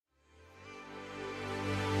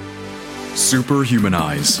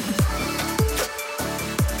Superhumanize.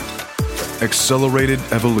 Accelerated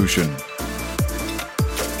evolution.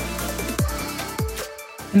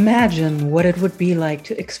 Imagine what it would be like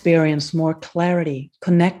to experience more clarity,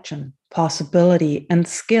 connection, possibility, and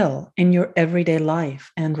skill in your everyday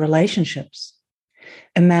life and relationships.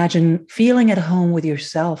 Imagine feeling at home with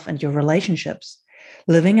yourself and your relationships,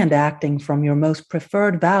 living and acting from your most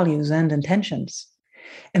preferred values and intentions.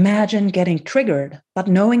 Imagine getting triggered, but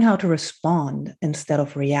knowing how to respond instead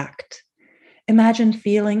of react. Imagine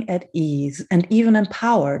feeling at ease and even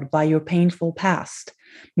empowered by your painful past,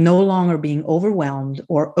 no longer being overwhelmed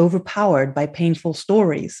or overpowered by painful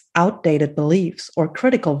stories, outdated beliefs, or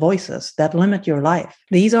critical voices that limit your life.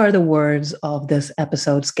 These are the words of this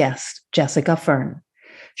episode's guest, Jessica Fern.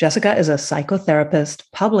 Jessica is a psychotherapist,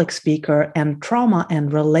 public speaker, and trauma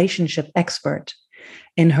and relationship expert.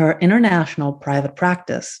 In her international private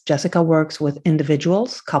practice, Jessica works with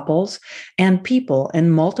individuals, couples, and people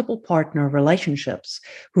in multiple partner relationships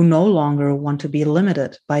who no longer want to be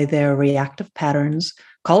limited by their reactive patterns,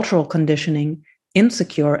 cultural conditioning,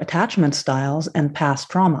 insecure attachment styles, and past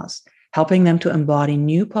traumas, helping them to embody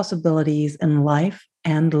new possibilities in life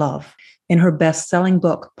and love. In her best-selling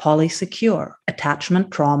book, Polysecure,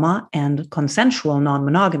 Attachment, Trauma, and Consensual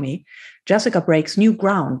Nonmonogamy, Jessica breaks new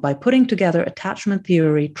ground by putting together attachment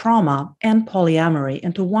theory, trauma, and polyamory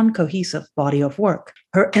into one cohesive body of work.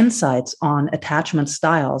 Her insights on attachment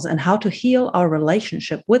styles and how to heal our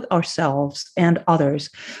relationship with ourselves and others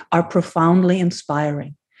are profoundly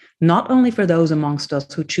inspiring, not only for those amongst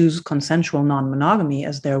us who choose consensual non-monogamy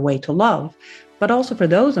as their way to love, but also for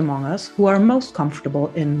those among us who are most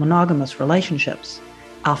comfortable in monogamous relationships.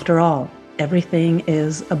 After all, everything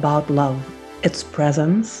is about love. Its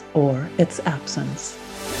presence or its absence.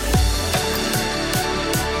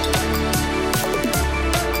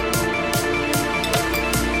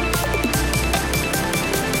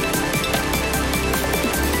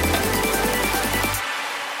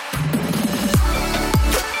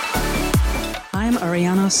 I'm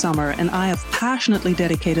Ariana Summer, and I have passionately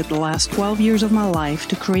dedicated the last 12 years of my life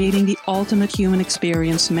to creating the ultimate human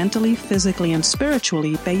experience mentally, physically, and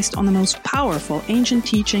spiritually based on the most powerful ancient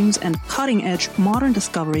teachings and cutting-edge modern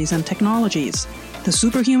discoveries and technologies. The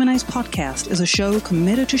Superhumanize podcast is a show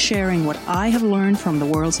committed to sharing what I have learned from the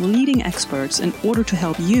world's leading experts in order to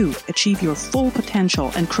help you achieve your full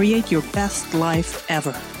potential and create your best life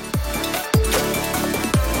ever.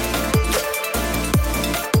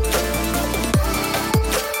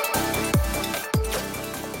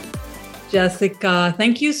 Jessica,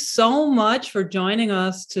 thank you so much for joining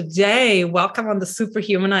us today. Welcome on the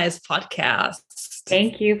Superhumanized podcast.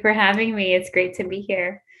 Thank you for having me. It's great to be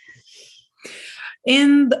here.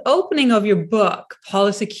 In the opening of your book,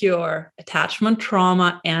 Polysecure, Attachment,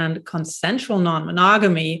 Trauma, and Consensual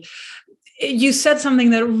Non-Monogamy, you said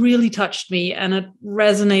something that really touched me and it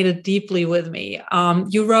resonated deeply with me.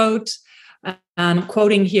 You wrote, and I'm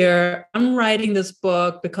quoting here, "I'm writing this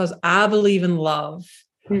book because I believe in love."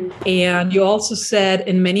 And you also said,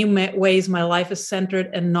 in many ways, my life is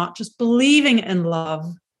centered in not just believing in love,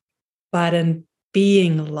 but in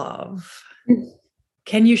being love.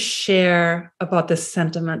 Can you share about this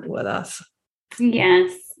sentiment with us?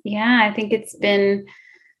 Yes. Yeah, I think it's been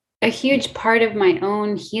a huge part of my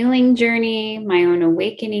own healing journey, my own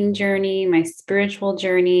awakening journey, my spiritual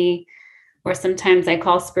journey, or sometimes I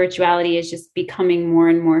call spirituality is just becoming more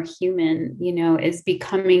and more human, is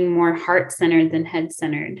becoming more heart-centered than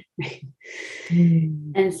head-centered.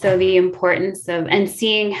 And so the importance of, and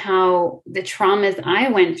seeing how the traumas I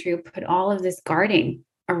went through put all of this guarding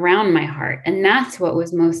around my heart. And that's what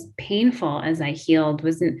was most painful as I healed,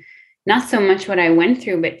 wasn't not so much what I went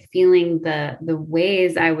through, but feeling the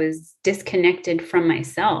ways I was disconnected from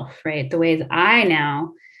myself, right? The ways I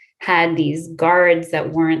now had these guards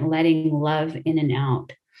that weren't letting love in and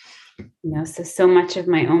out. So much of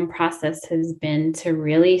my own process has been to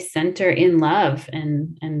really center in love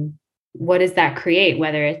and what does that create,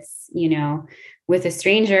 whether it's, with a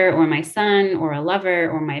stranger or my son or a lover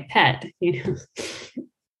or my pet, or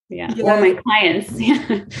my clients.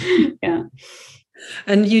 Yeah.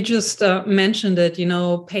 And you just mentioned it,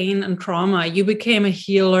 pain and trauma. You became a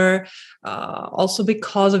healer also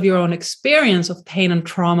because of your own experience of pain and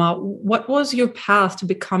trauma. What was your path to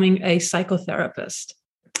becoming a psychotherapist?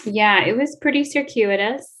 Yeah, it was pretty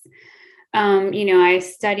circuitous. I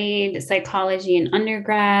studied psychology in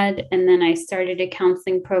undergrad, and then I started a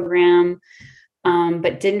counseling program,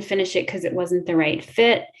 but didn't finish it because it wasn't the right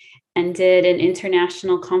fit. and did an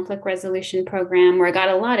international conflict resolution program where I got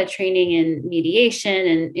a lot of training in mediation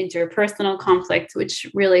and interpersonal conflict, which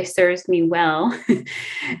really serves me well.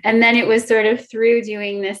 And then it was sort of through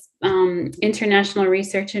doing this international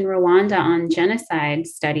research in Rwanda on genocide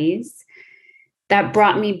studies that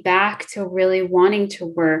brought me back to really wanting to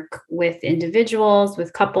work with individuals,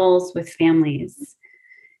 with couples, with families.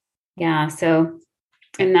 Yeah. So,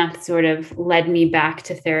 and that sort of led me back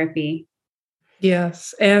to therapy.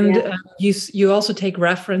 Yes. And you also take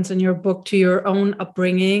reference in your book to your own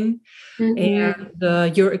upbringing and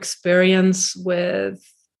your experience with,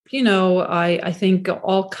 I think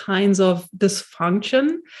all kinds of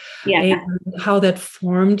dysfunction and how that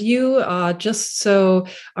formed you. Just so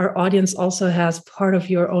our audience also has part of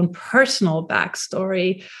your own personal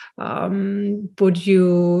backstory. Would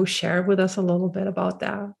you share with us a little bit about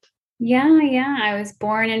that? Yeah. I was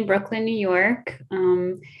born in Brooklyn, New York.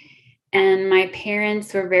 And my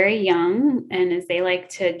parents were very young. And as they like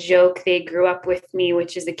to joke, they grew up with me,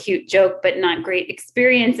 which is a cute joke, but not great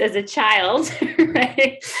experience as a child,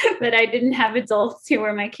 right? But I didn't have adults who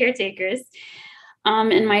were my caretakers.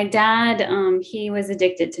 And my dad, he was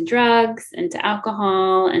addicted to drugs and to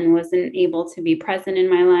alcohol and wasn't able to be present in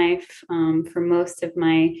my life for most of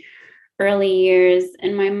my early years.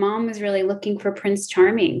 And my mom was really looking for Prince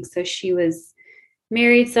Charming. So she was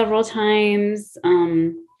married several times,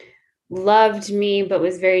 loved me, but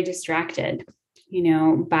was very distracted,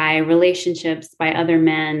 by relationships, by other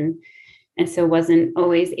men. And so wasn't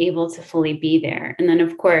always able to fully be there. And then,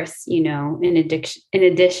 of course, in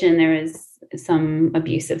addition, there was some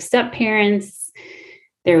abusive step-parents.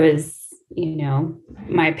 There was,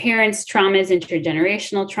 my parents' traumas,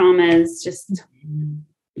 intergenerational traumas, just,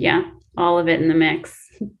 all of it in the mix.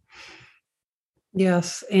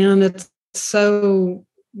 Yes. And it's so,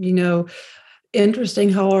 interesting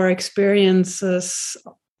how our experiences,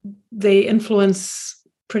 they influence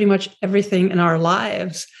pretty much everything in our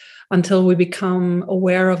lives until we become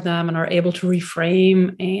aware of them and are able to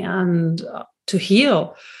reframe and to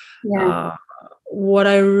heal. Yeah. What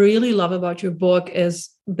I really love about your book is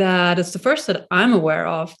that it's the first that I'm aware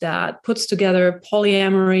of that puts together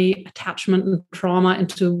polyamory, attachment, and trauma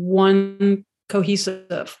into one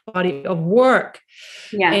cohesive body of work.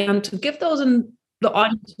 Yeah. And to give those in the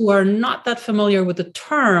audience who are not that familiar with the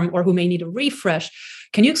term or who may need a refresh,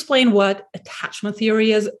 can you explain what attachment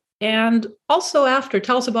theory is? And also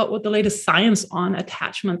tell us about what the latest science on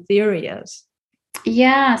attachment theory is.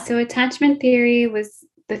 Yeah, so attachment theory was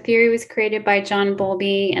created by John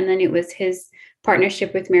Bowlby, and then it was his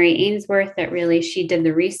partnership with Mary Ainsworth that really, she did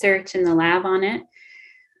the research in the lab on it.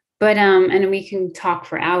 But, and we can talk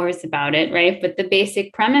for hours about it, right? But the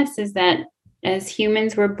basic premise is that as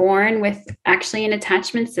humans, we're born with actually an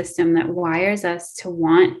attachment system that wires us to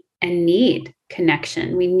want and need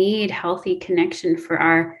connection. We need healthy connection for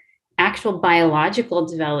our actual biological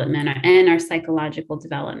development and our psychological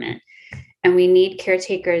development. And we need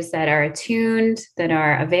caretakers that are attuned, that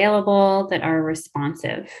are available, that are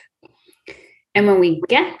responsive. And when we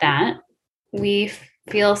get that, we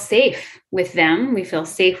feel safe with them. We feel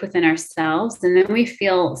safe within ourselves. And then we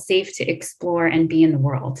feel safe to explore and be in the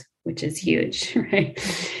world, which is huge, right?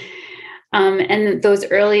 And those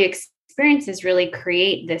early experiences really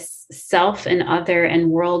create this self and other and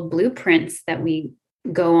world blueprints that we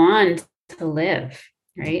go on to live,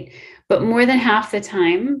 right? But more than half the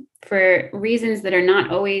time, for reasons that are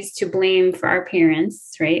not always to blame for our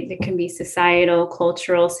parents, right? There can be societal,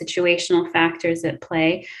 cultural, situational factors at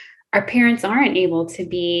play. Our parents aren't able to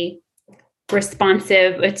be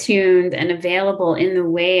responsive, attuned, and available in the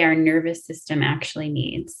way our nervous system actually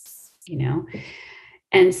needs,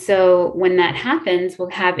 And so when that happens,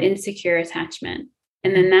 we'll have insecure attachment.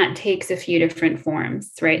 And then that takes a few different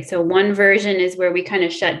forms, right? So one version is where we kind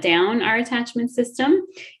of shut down our attachment system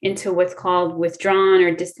into what's called withdrawn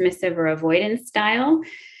or dismissive or avoidance style.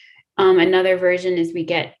 Another version is we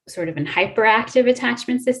get sort of an hyperactive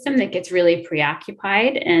attachment system that gets really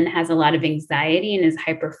preoccupied and has a lot of anxiety and is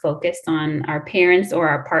hyper-focused on our parents or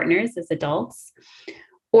our partners as adults.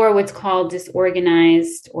 Or what's called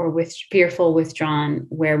disorganized or fearful withdrawn,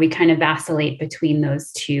 where we kind of vacillate between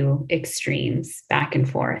those two extremes back and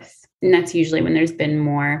forth. And that's usually when there's been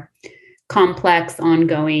more complex,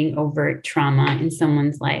 ongoing, overt trauma in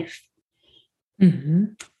someone's life. Mm-hmm.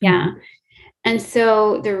 Yeah. Mm-hmm. And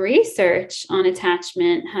so the research on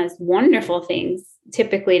attachment has wonderful things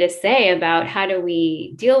typically to say about how do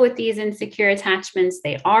we deal with these insecure attachments.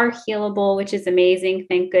 They are healable, which is amazing.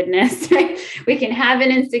 Thank goodness. Right? We can have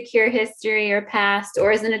an insecure history or past,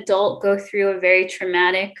 or as an adult, go through a very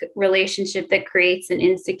traumatic relationship that creates an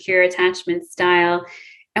insecure attachment style.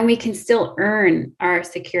 and we can still earn our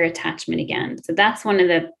secure attachment again. So that's one of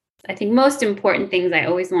the, I think, most important things I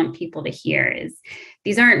always want people to hear is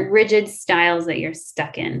these aren't rigid styles that you're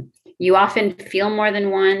stuck in. You often feel more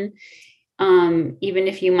than one, even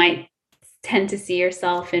if you might tend to see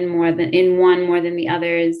yourself in one more than the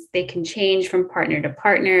others. They can change from partner to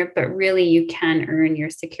partner, but really you can earn your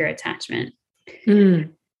secure attachment.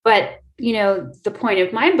 But the point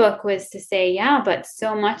of my book was to say, yeah, but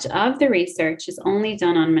so much of the research is only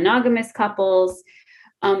done on monogamous couples,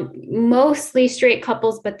 mostly straight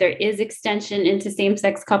couples, but there is extension into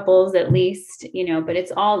same-sex couples at least, but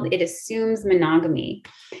it assumes monogamy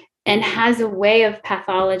and has a way of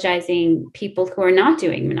pathologizing people who are not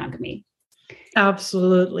doing monogamy.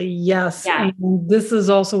 Absolutely. Yes. Yeah. And this is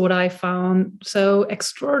also what I found so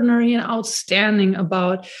extraordinary and outstanding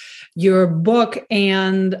about your book.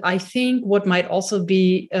 And I think what might also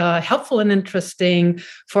be helpful and interesting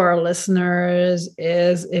for our listeners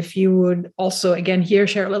is if you would also, again, here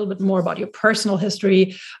share a little bit more about your personal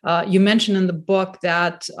history. You mentioned in the book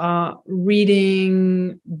that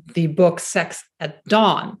reading the book Sex at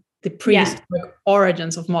Dawn, the prehistoric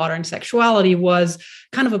origins of modern sexuality, was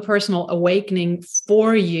kind of a personal awakening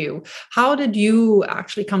for you. How did you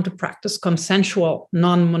actually come to practice consensual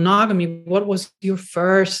non-monogamy? What was your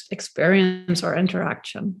first experience or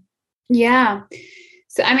interaction? Yeah.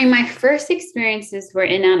 So, my first experiences were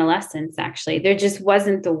in adolescence, actually. There just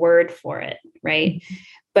wasn't the word for it, right? Mm-hmm.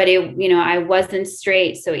 But I wasn't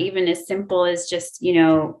straight. So even as simple as just,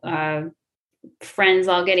 friends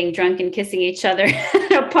all getting drunk and kissing each other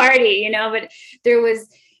at a party, but there was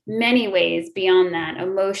many ways beyond that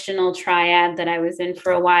emotional triad that I was in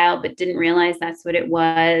for a while, but didn't realize that's what it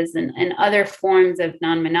was. And other forms of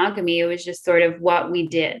non-monogamy, it was just sort of what we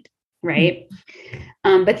did. Right.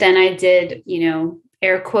 But then I did,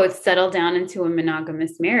 air quotes, settle down into a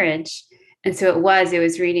monogamous marriage. And so it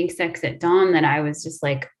was reading Sex at Dawn that I was just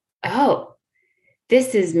like, oh,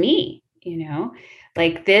 this is me,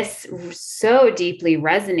 like this so deeply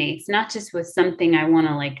resonates, not just with something I want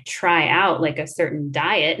to like try out, like a certain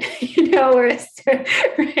diet, or a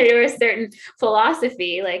certain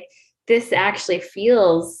philosophy. Like this actually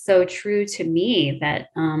feels so true to me that,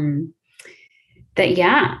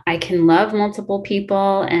 I can love multiple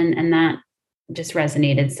people, and that just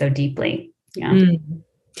resonated so deeply. Yeah. Mm.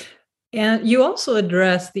 And you also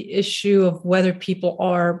address the issue of whether people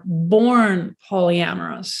are born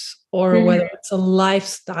polyamorous or whether it's a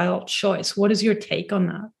lifestyle choice. What is your take on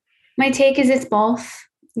that? My take is it's both.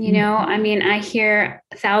 I hear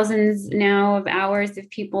thousands now of hours of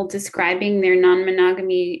people describing their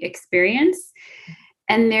non-monogamy experience.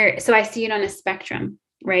 And so I see it on a spectrum,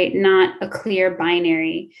 right? Not a clear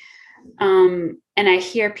binary. And I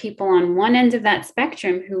hear people on one end of that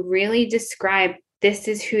spectrum who really describe this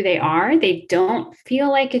is who they are. They don't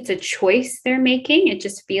feel like it's a choice they're making. It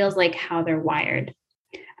just feels like how they're wired.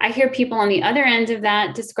 I hear people on the other end of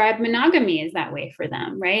that describe monogamy as that way for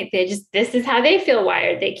them, right? This is how they feel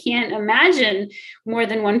wired. They can't imagine more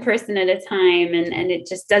than one person at a time. And it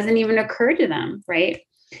just doesn't even occur to them, right?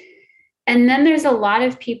 And then there's a lot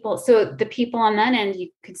of people. So the people on that end, you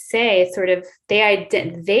could say sort of,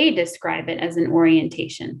 they describe it as an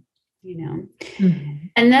orientation, Mm-hmm.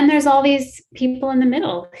 And then there's all these people in the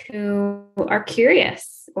middle who are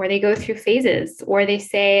curious, or they go through phases, or they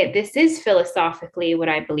say, this is philosophically what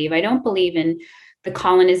I believe. I don't believe in the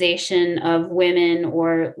colonization of women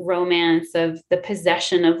or romance, of the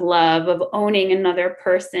possession of love, of owning another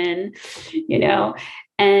person, and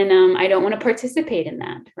I don't want to participate in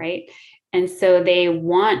that. Right. And so they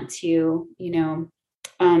want to,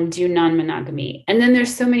 do non-monogamy. And then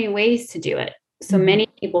there's so many ways to do it. So many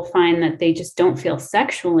people find that they just don't feel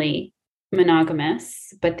sexually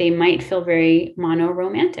monogamous, but they might feel very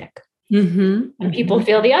monoromantic. And people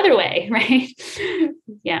feel the other way, right?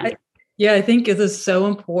 Yeah. Yeah, I think it is so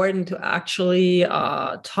important to actually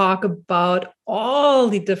talk about all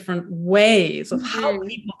the different ways of how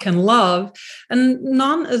people can love. And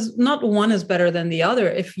not one is better than the other.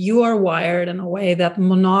 If you are wired in a way that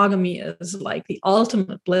monogamy is like the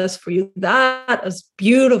ultimate bliss for you, that is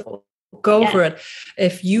beautiful. Go for it.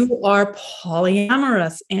 If you are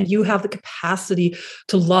polyamorous and you have the capacity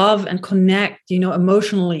to love and connect,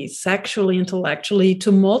 emotionally, sexually, intellectually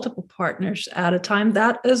to multiple partners at a time,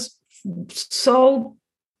 that is so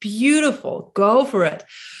beautiful. Go for it.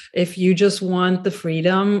 If you just want the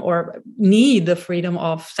freedom or need the freedom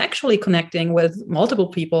of sexually connecting with multiple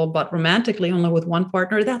people, but romantically only with one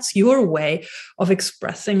partner, that's your way of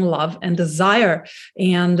expressing love and desire.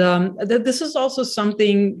 And this is also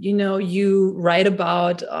something, you write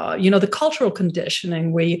about, the cultural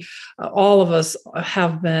conditioning we, all of us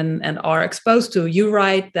have been and are exposed to. You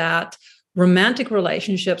write that romantic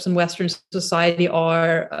relationships in Western society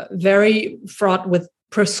are very fraught with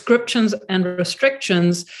prescriptions and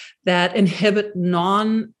restrictions that inhibit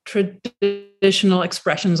non-traditional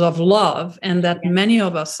expressions of love, and that many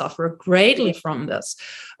of us suffer greatly from this.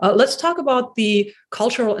 Let's talk about the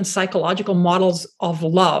cultural and psychological models of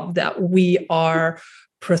love that we are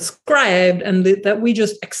prescribed and that we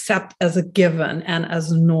just accept as a given and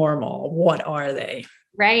as normal. What are they?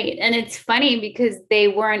 Right. And it's funny because they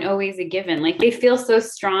weren't always a given. Like, they feel so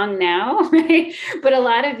strong now, right? But a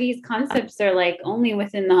lot of these concepts are like only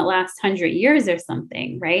within the last 100 years or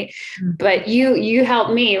something, right? Mm-hmm. But you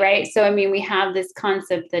helped me, right? So, I mean, we have this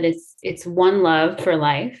concept that it's one love for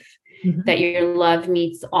life, mm-hmm. that your love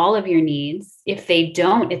meets all of your needs. If they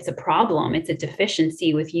don't, it's a problem. It's a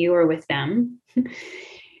deficiency with you or with them,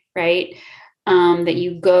 right? That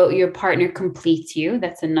your partner completes you.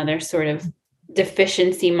 That's another sort of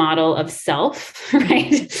deficiency model of self, right?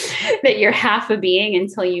 That you're half a being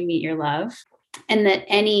until you meet your love. And that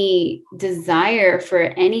any desire for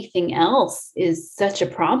anything else is such a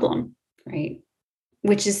problem, right?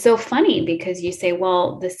 Which is so funny because you say,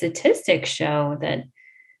 well, the statistics show that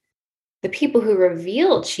the people who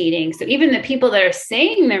reveal cheating, so even the people that are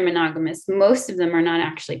saying they're monogamous, most of them are not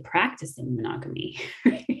actually practicing monogamy.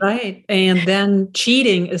 Right. And then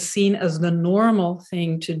cheating is seen as the normal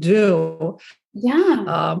thing to do.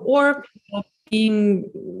 Yeah. Or being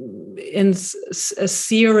in a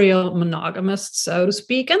serial monogamist, so to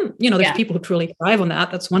speak. And, there's people who truly thrive on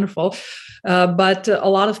that. That's wonderful. But a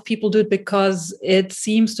lot of people do it because it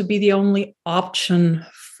seems to be the only option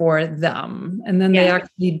for them. And then they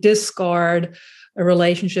actually discard a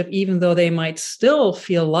relationship, even though they might still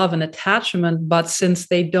feel love and attachment. But since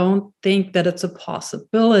they don't think that it's a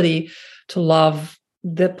possibility to love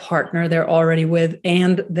the partner they're already with,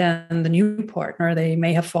 and then the new partner they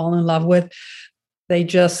may have fallen in love with, they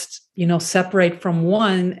just, separate from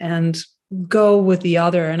one and go with the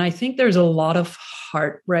other. And I think there's a lot of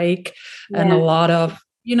heartbreak and a lot of,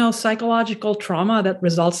 psychological trauma that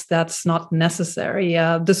results that's not necessary.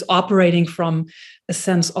 This operating from a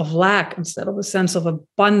sense of lack instead of a sense of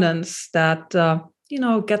abundance that,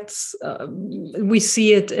 gets, we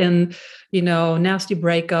see it in, nasty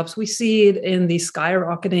breakups. We see it in the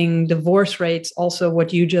skyrocketing divorce rates. Also,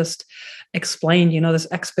 what you just explained, this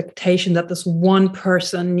expectation that this one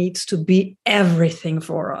person needs to be everything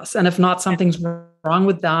for us. And if not, something's wrong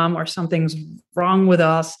with them or something's wrong with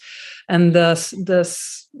us. And this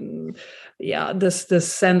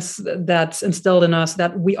sense that's instilled in us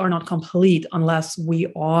that we are not complete unless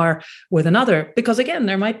we are with another. Because again,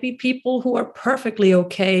 there might be people who are perfectly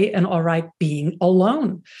okay and all right being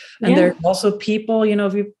alone. And there are also people,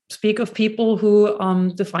 if you speak of people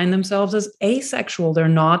who define themselves as asexual, they're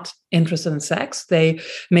not interested in sex. They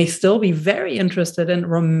may still be very interested in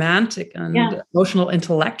romantic and emotional,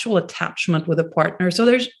 intellectual attachment with a partner. So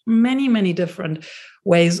there's many, many different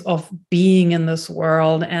ways of being in this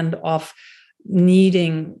world and of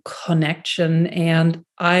needing connection. And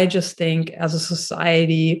I just think as a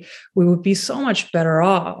society, we would be so much better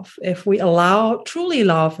off if we truly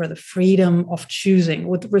allow for the freedom of choosing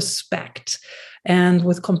with respect and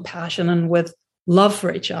with compassion and with love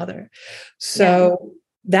for each other. So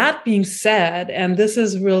that being said, and this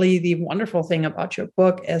is really the wonderful thing about your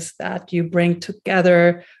book, is that you bring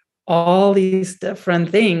together all these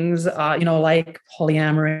different things, like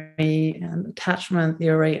polyamory and attachment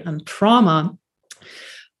theory and trauma.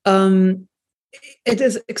 It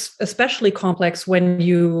is especially complex when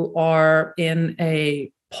you are in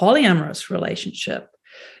a polyamorous relationship,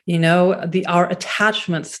 our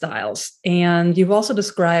attachment styles. And you've also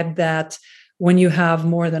described that when you have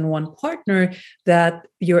more than one partner, that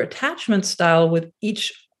your attachment style with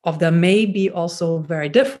each of them may be also very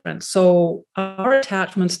different. So our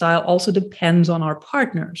attachment style also depends on our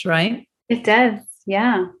partners, right? It does.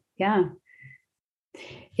 Yeah. Yeah.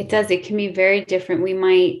 It does. It can be very different. We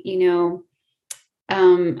might,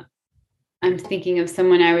 I'm thinking of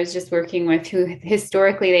someone I was just working with who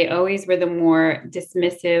historically they always were the more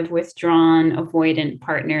dismissive, withdrawn, avoidant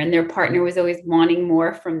partner, and their partner was always wanting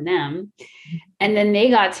more from them. And then they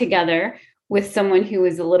got together with someone who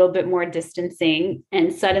was a little bit more distancing.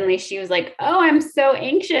 And suddenly she was like, oh, I'm so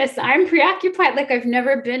anxious. I'm preoccupied. Like I've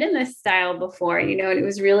never been in this style before, and it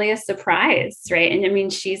was really a surprise. Right. And I mean,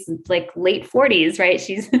 she's like late 40s, right?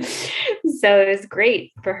 So it was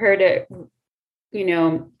great for her to,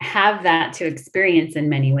 have that to experience in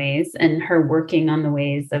many ways, and her working on the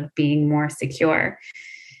ways of being more secure.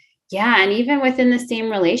 Yeah. And even within the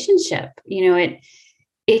same relationship,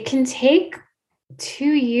 it can take 2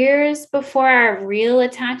 years before our real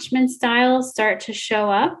attachment styles start to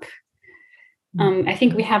show up. I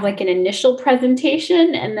think we have like an initial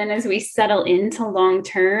presentation, and then as we settle into long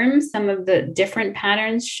term, some of the different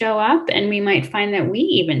patterns show up, and we might find that we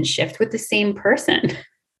even shift with the same person.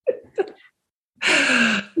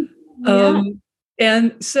 Yeah.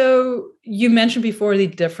 And so you mentioned before the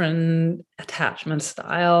different attachment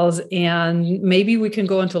styles, and maybe we can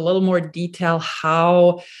go into a little more detail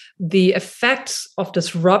how the effects of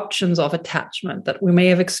disruptions of attachment that we may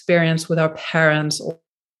have experienced with our parents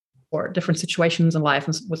or different situations in life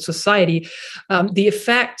and with society, the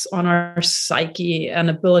effects on our psyche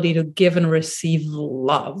and ability to give and receive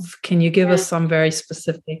love. Can you give us some very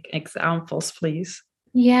specific examples, please?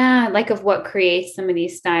 Yeah, like of what creates some of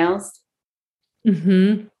these styles.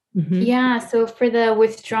 Mm-hmm. Mm-hmm. Yeah. So for the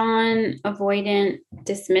withdrawn, avoidant,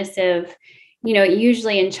 dismissive,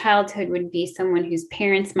 usually in childhood would be someone whose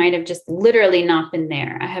parents might have just literally not been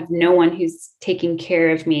there. I have no one who's taking care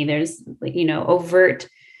of me. There's overt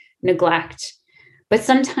neglect. But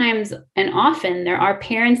sometimes and often there are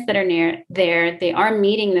parents that are there. They are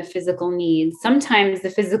meeting the physical needs. Sometimes the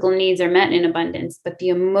physical needs are met in abundance, but the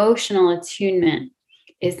emotional attunement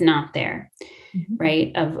is not there,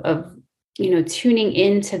 right? Of tuning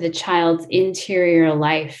into the child's interior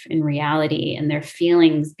life and reality, and their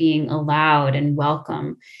feelings being allowed and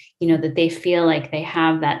welcome, that they feel like they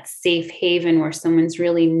have that safe haven where someone's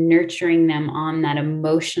really nurturing them on that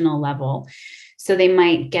emotional level. So they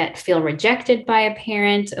might feel rejected by a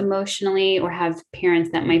parent emotionally, or have parents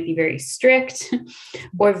that might be very strict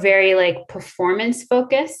or very like performance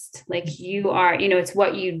focused. Like you are, it's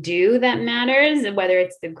what you do that matters, whether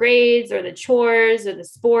it's the grades or the chores or the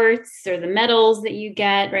sports or the medals that you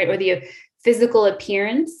get, right? Or the physical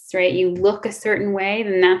appearance, right? You look a certain way,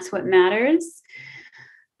 then that's what matters.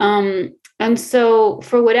 And so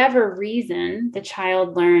for whatever reason, the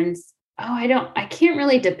child learns, I can't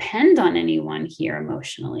really depend on anyone here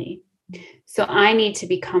emotionally. So I need to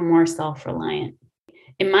become more self-reliant.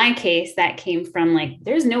 In my case, that came from like,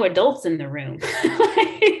 there's no adults in the room.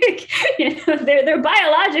 They're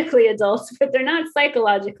biologically adults, but they're not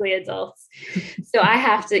psychologically adults. So I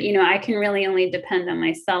have to, I can really only depend on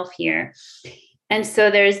myself here. And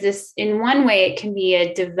so there's this, in one way, it can be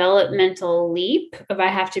a developmental leap of I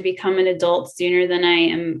have to become an adult sooner than I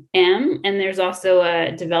am. And there's also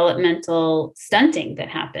a developmental stunting that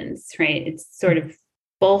happens, right? It's sort of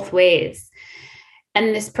both ways.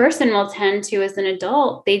 And this person will tend to, as an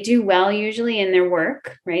adult, they do well usually in their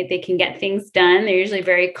work, right? They can get things done. They're usually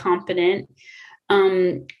very competent.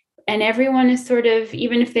 And everyone is sort of,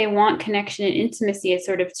 even if they want connection and intimacy, it's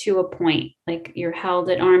sort of to a point, like you're held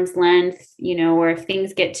at arm's length, or if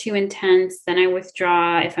things get too intense, then I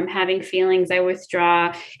withdraw. If I'm having feelings, I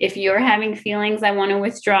withdraw. If you're having feelings, I want to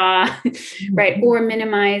withdraw, right? Or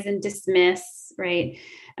minimize and dismiss, right?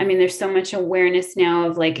 I mean, there's so much awareness now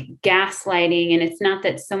of like gaslighting, and it's not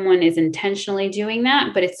that someone is intentionally doing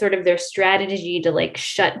that, but it's sort of their strategy to like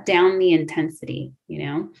shut down the intensity,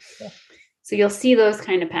 Yeah. So you'll see those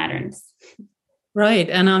kind of patterns. Right.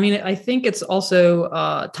 And I mean, I think it's also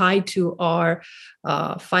tied to our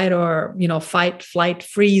fight, flight,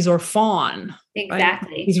 freeze, or fawn.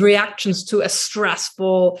 Exactly. Right? These reactions to a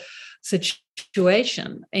stressful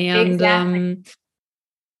situation. And exactly.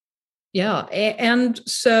 And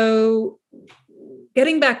so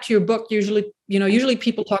getting back to your book, usually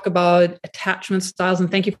people talk about attachment styles,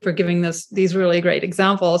 and thank you for giving these really great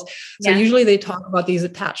examples. So usually they talk about these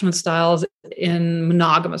attachment styles in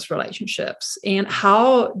monogamous relationships, and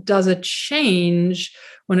how does it change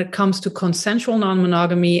when it comes to consensual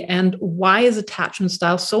non-monogamy, and why is attachment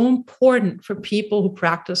style so important for people who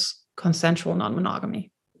practice consensual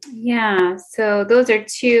non-monogamy? Yeah, so those are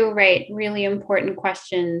two, really important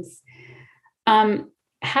questions.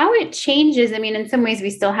 How it changes, I mean, in some ways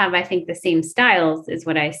we still have, I think, the same styles is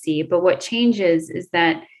what I see, but what changes is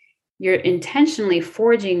that you're intentionally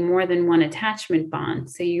forging more than one attachment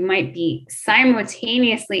bond. So you might be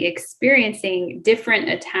simultaneously experiencing different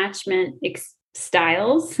attachment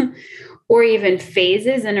styles or even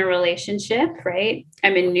phases in a relationship, right?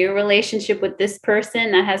 I'm in a new relationship with this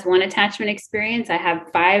person that has one attachment experience. I have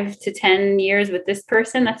 5 to 10 years with this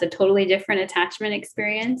person. That's a totally different attachment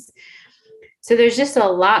experience. So there's just a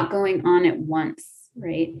lot going on at once,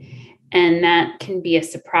 right? And that can be a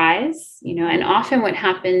surprise, and often what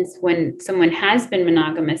happens when someone has been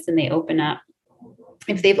monogamous and they open up,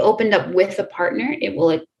 if they've opened up with a partner,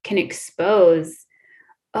 it can expose,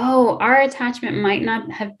 oh, our attachment might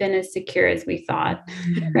not have been as secure as we thought,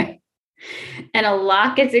 right? And a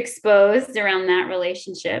lot gets exposed around that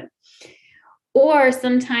relationship. Or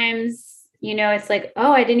sometimes, it's like,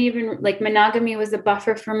 oh, I didn't even, like, monogamy was a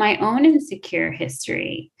buffer for my own insecure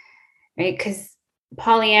history, right? Because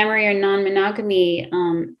polyamory or non-monogamy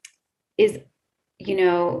is,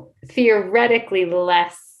 theoretically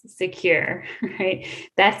less secure, right?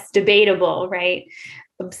 That's debatable, right?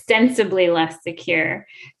 Ostensibly less secure,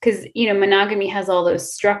 because monogamy has all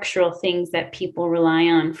those structural things that people rely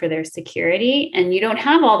on for their security, and you don't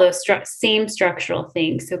have all those same structural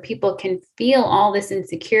things, so people can feel all this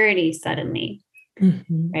insecurity suddenly,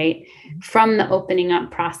 right, from the opening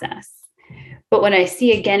up process. But what I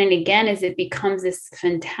see again and again is it becomes this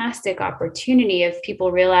fantastic opportunity of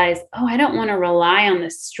people realize, oh, I don't want to rely on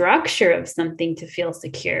the structure of something to feel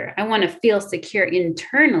secure. I want to feel secure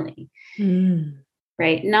internally.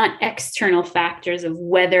 Right? Not external factors of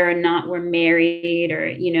whether or not we're married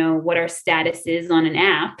or, what our status is on an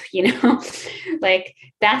app, like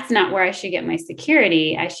that's not where I should get my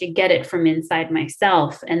security. I should get it from inside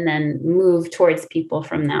myself and then move towards people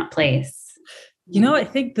from that place. I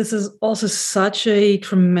think this is also such a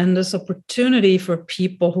tremendous opportunity for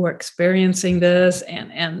people who are experiencing this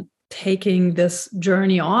and taking this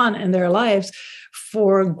journey on in their lives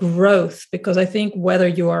for growth, because I think whether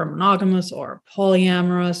you are monogamous or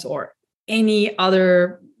polyamorous or any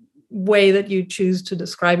other way that you choose to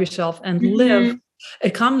describe yourself and live,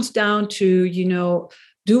 it comes down to,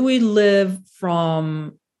 do we live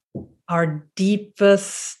from our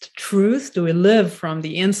deepest truth? Do we live from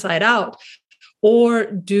the inside out? Or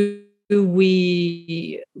do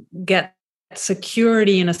we get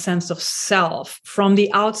security in a sense of self from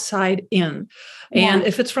the outside in? And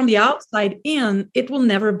if it's from the outside in, it will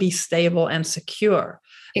never be stable and secure.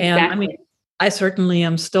 Exactly. And I certainly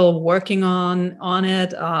am still working on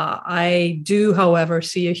it. I do, however,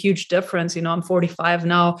 see a huge difference. I'm 45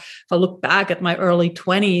 now. If I look back at my early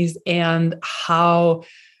 20s and how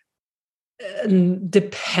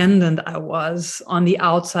dependent I was on the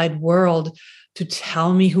outside world to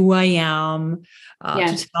tell me who I am,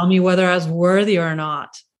 to tell me whether I was worthy or not.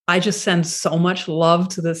 I just sent so much love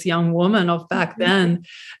to this young woman of back then.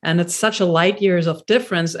 And it's such a light years of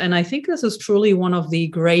difference. And I think this is truly one of the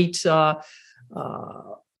great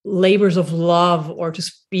labors of love, or to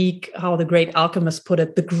speak how the great alchemist put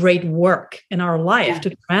it, the great work in our life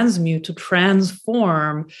to transmute, to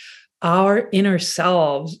transform our inner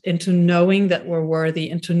selves into knowing that we're worthy,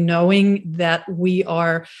 into knowing that we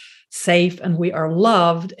are safe and we are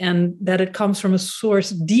loved, and that it comes from a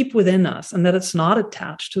source deep within us, and that it's not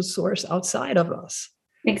attached to a source outside of us.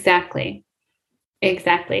 Exactly.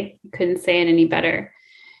 Couldn't say it any better.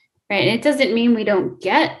 Right. And it doesn't mean we don't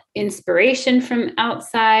get inspiration from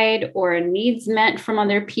outside or needs met from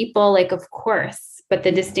other people, like, of course. But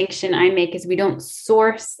the distinction I make is we don't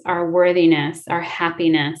source our worthiness, our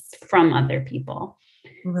happiness from other people.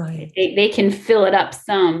 Right. They can fill it up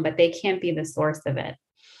some, but they can't be the source of it.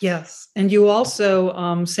 Yes. And you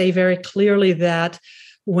also say very clearly that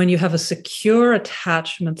when you have a secure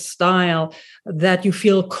attachment style, that you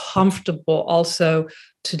feel comfortable also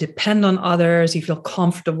to depend on others. You feel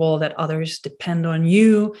comfortable that others depend on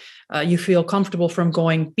you. You feel comfortable from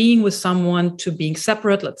being with someone to being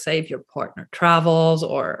separate. Let's say if your partner travels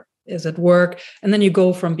or is at work, and then you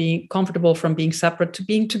go from being comfortable from being separate to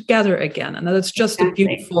being together again. And that's just a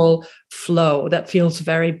beautiful flow that feels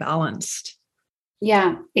very balanced.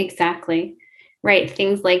 Yeah, exactly. Right.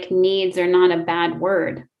 Things like needs are not a bad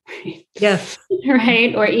word. Yes.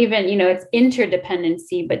 Right. Or even, it's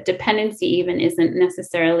interdependency, but dependency even isn't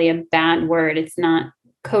necessarily a bad word. It's not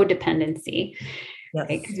codependency. Yes.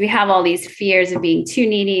 Right? Because we have all these fears of being too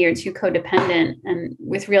needy or too codependent. And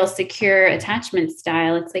with real secure attachment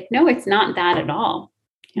style, it's like, no, it's not that at all.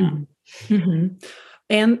 Yeah. Mm-hmm.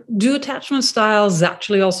 And do attachment styles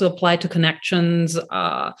actually also apply to connections?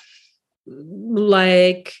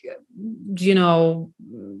 Like,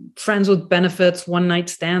 friends with benefits, one night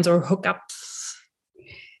stands, or hookups?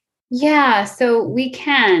 Yeah, so we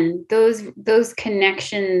can, those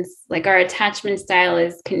connections, like our attachment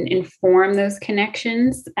style can inform those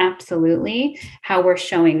connections. Absolutely. How we're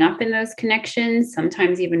showing up in those connections,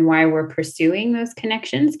 sometimes even why we're pursuing those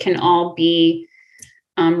connections, can all be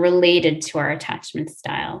related to our attachment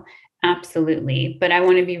style. Absolutely. But I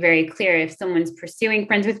want to be very clear. If someone's pursuing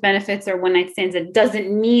friends with benefits or one night stands, it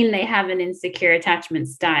doesn't mean they have an insecure attachment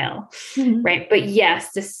style, right? But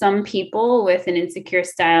yes, to some people with an insecure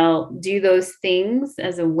style do those things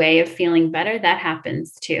as a way of feeling better. That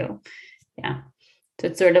happens too. Yeah. So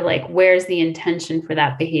it's sort of like, where's the intention for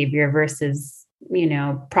that behavior versus,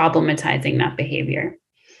 problematizing that behavior.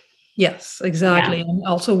 Yes, exactly. Yeah. And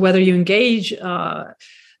also whether you engage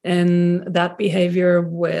in that behavior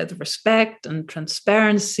with respect and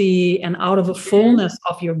transparency and out of a fullness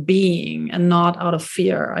of your being and not out of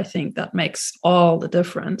fear. I think that makes all the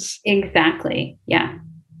difference. Exactly. Yeah.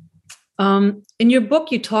 In your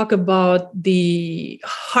book, you talk about the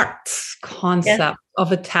hearts concept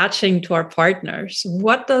of attaching to our partners.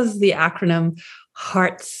 What does the acronym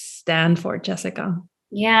HEARTS stand for, Jessica?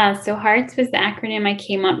 Yeah. So HEARTS was the acronym I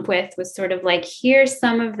came up with, was sort of like, here's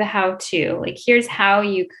some of the how-to, like, here's how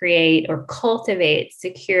you create or cultivate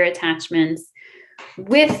secure attachments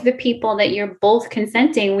with the people that you're both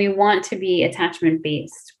consenting. We want to be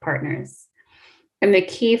attachment-based partners. And the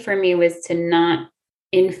key for me was to not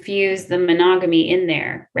infuse the monogamy in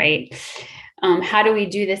there, right? How do we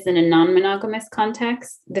do this in a non-monogamous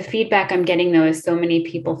context? The feedback I'm getting, though, is so many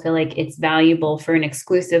people feel like it's valuable for an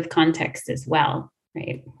exclusive context as well.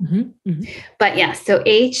 Right. But yeah, so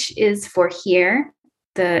H is for here,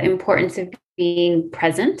 the importance of being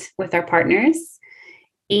present with our partners.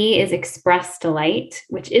 E is express delight,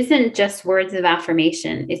 which isn't just words of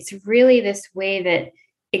affirmation. It's really this way that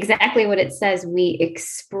exactly what it says, we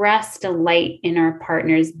express delight in our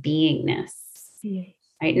partner's beingness.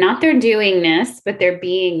 Right? Not their doingness, but their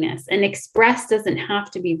beingness. And express doesn't have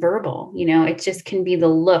to be verbal. It just can be the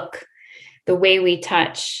look, the way we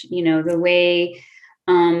touch, the way,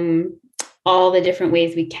 all the different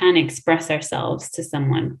ways we can express ourselves to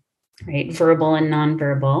someone, right? Verbal and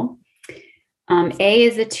nonverbal. A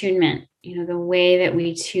is attunement, the way that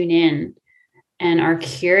we tune in and are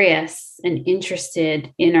curious and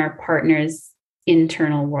interested in our partner's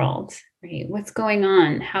internal world, right? What's going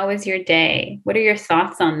on? How is your day? What are your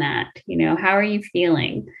thoughts on that? How are you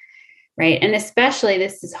feeling? Right. And especially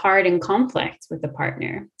this is hard in conflict with a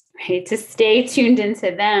partner, right? To stay tuned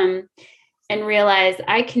into them and realize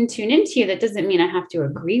I can tune into you. That doesn't mean I have to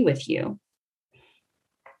agree with you,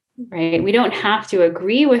 right? We don't have to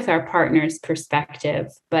agree with our partner's perspective,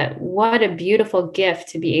 but what a beautiful gift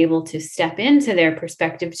to be able to step into their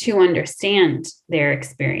perspective to understand their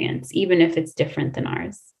experience, even if it's different than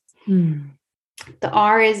ours. The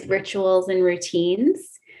R is rituals and routines.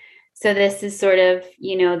 So this is sort of,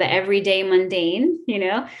 the everyday mundane,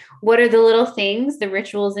 what are the little things, the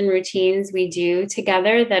rituals and routines we do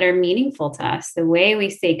together that are meaningful to us? The way we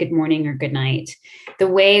say good morning or good night, the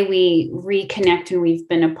way we reconnect when we've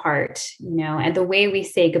been apart, and the way we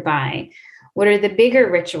say goodbye. What are the bigger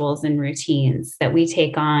rituals and routines that we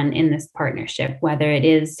take on in this partnership, whether it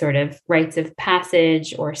is sort of rites of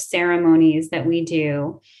passage or ceremonies that we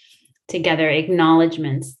do together,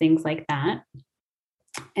 acknowledgements, things like that.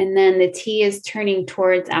 And then the T is turning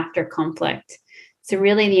towards after conflict. So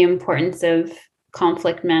really the importance of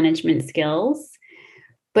conflict management skills,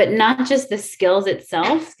 but not just the skills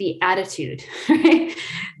itself, the attitude, right?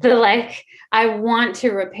 I want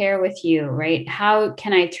to repair with you, right? How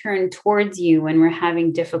can I turn towards you when we're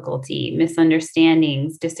having difficulty,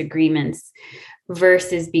 misunderstandings, disagreements,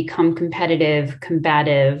 versus become competitive,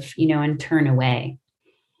 combative, and turn away?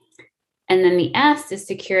 And then the S is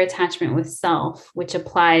secure attachment with self, which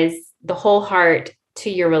applies the whole heart to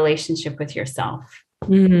your relationship with yourself.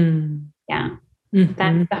 Yeah,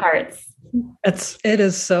 that's the hearts. It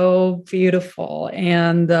is so beautiful.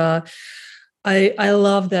 And I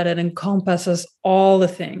love that it encompasses all the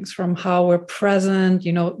things from how we're present,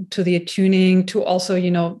 to the attuning, to also,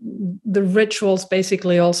 the rituals,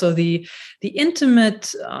 basically also the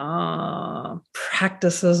intimate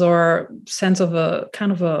practices or sense of a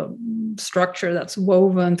kind of a structure that's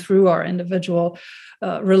woven through our individual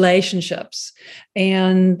relationships.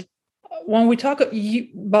 And when we talk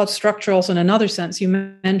about structure also in another sense, you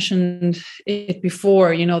mentioned it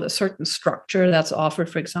before, the certain structure that's offered,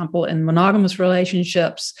 for example, in monogamous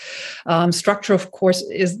relationships. Structure, of course,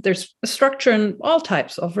 there's a structure in all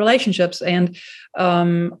types of relationships. And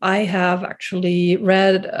I have actually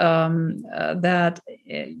read that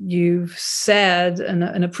you've said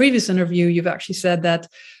in a previous interview, you've actually said that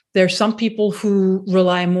there's some people who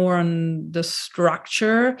rely more on the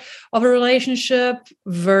structure of a relationship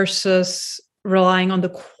versus relying on the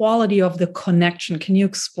quality of the connection. Can you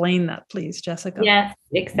explain that, please, Jessica? Yes,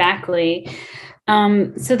 exactly.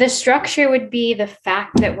 So the structure would be the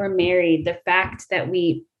fact that we're married, the fact that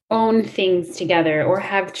we own things together or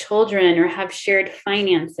have children or have shared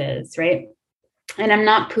finances, right? And I'm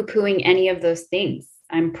not poo-pooing any of those things.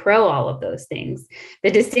 I'm pro all of those things.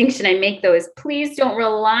 The distinction I make, though, is please don't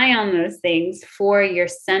rely on those things for your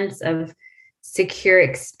sense of secure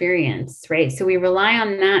experience, right? So we rely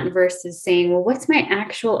on that versus saying, well, what's my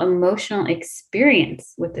actual emotional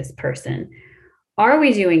experience with this person? Are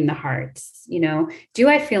we doing the hearts? Do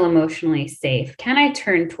I feel emotionally safe? Can I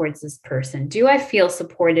turn towards this person? Do I feel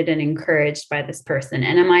supported and encouraged by this person?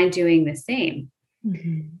 And am I doing the same?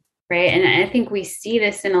 Mm-hmm. Right. And I think we see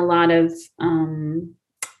this in a lot of more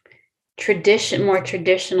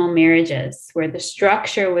traditional marriages where the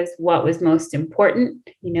structure was what was most important,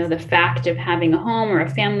 the fact of having a home or a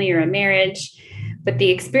family or a marriage. But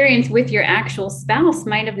the experience with your actual spouse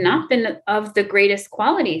might have not been of the greatest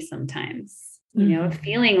quality sometimes, of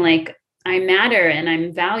feeling like I matter and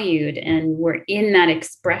I'm valued and we're in that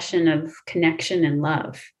expression of connection and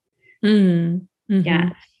love. Mm-hmm.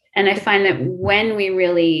 Yeah. And I find that when we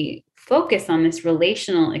really focus on this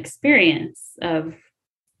relational experience of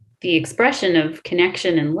the expression of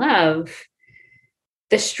connection and love,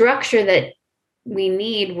 the structure that we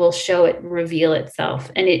need will reveal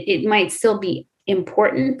itself. And it might still be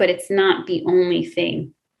important, but it's not the only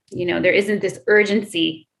thing. There isn't this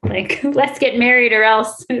urgency, like, let's get married or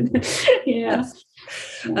else. Yes.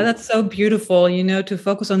 That's so beautiful, to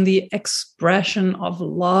focus on the expression of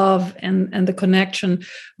love and the connection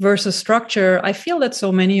versus structure. I feel that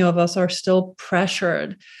so many of us are still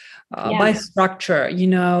pressured by structure,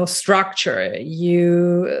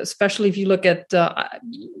 especially if you look at,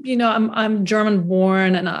 I'm German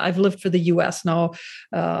born and I've lived for the US now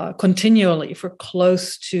continually for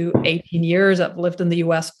close to 18 years. I've lived in the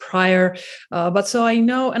US prior, but so I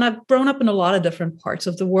know, and I've grown up in a lot of different parts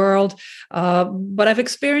of the world, but I've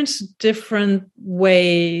experienced different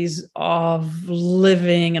ways of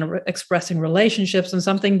living and expressing relationships. And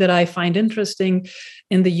something that I find interesting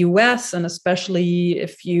in the US, and especially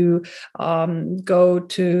if you go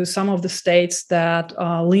to some of the states that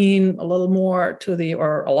lean a lot more to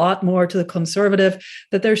the conservative,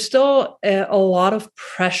 that there's still a lot of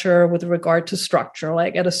pressure with regard to structure.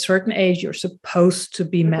 Like at a certain age, you're supposed to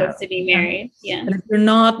be married. Yeah. And if you're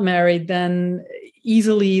not married, then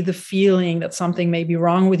easily the feeling that something may be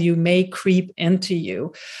wrong with you may creep into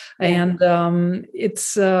you. Yeah. And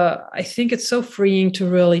I think it's so freeing to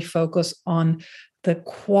really focus on the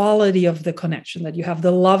quality of the connection that you have,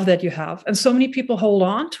 the love that you have. And so many people hold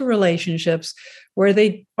on to relationships where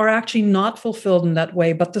they are actually not fulfilled in that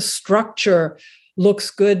way, but the structure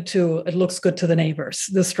looks good to the neighbors.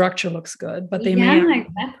 The structure looks good, but they may.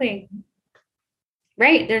 Exactly.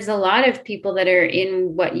 Right. There's a lot of people that are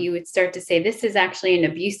in what you would start to say, this is actually an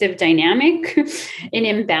abusive dynamic, an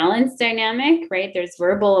imbalanced dynamic, right? There's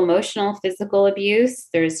verbal, emotional, physical abuse,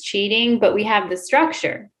 there's cheating, but we have the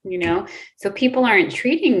structure, so people aren't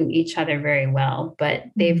treating each other very well, but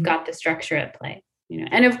they've got the structure at play.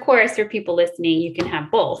 And of course, for people listening, you can have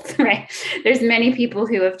both, right? There's many people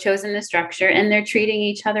who have chosen the structure and they're treating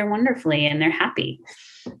each other wonderfully and they're happy.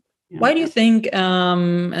 Why do you think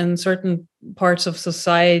in certain parts of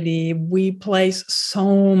society we place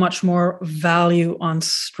so much more value on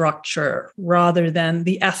structure rather than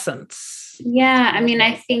the essence? Yeah, I mean,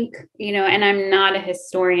 I think, and I'm not a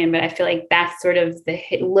historian, but I feel like that's sort of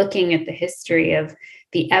looking at the history of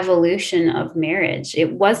the evolution of marriage.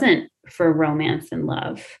 It wasn't for romance and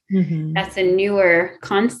love. Mm-hmm. That's a newer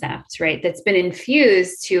concept, right? That's been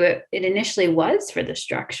infused to it. It initially was for the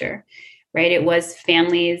structure. Right. It was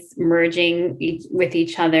families merging with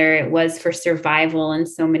each other. It was for survival in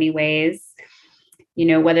so many ways,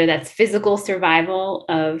 whether that's physical survival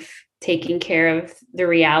of taking care of the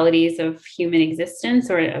realities of human existence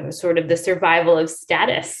or sort of the survival of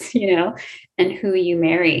status, and who you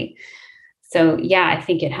marry. So, yeah, I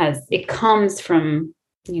think it comes from,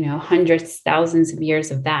 hundreds, thousands of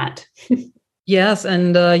years of that. Yes.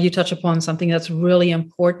 And you touch upon something that's really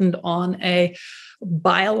important on a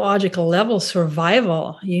biological level,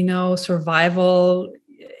 survival, survival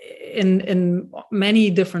in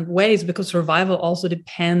many different ways, because survival also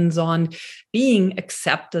depends on being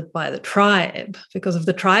accepted by the tribe. Because if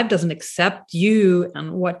the tribe doesn't accept you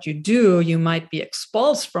and what you do, you might be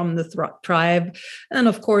expulsed from the tribe. And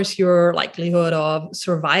of course, your likelihood of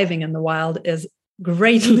surviving in the wild is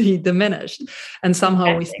greatly diminished. And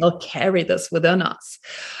somehow we still carry this within us.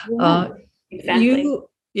 Yeah, exactly.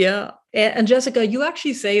 And Jessica, you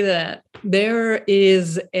actually say that there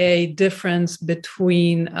is a difference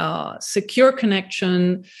between secure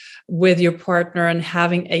connection with your partner and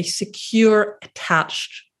having a secure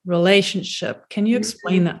attached relationship. Can you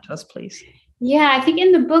explain that to us, please? Yeah, I think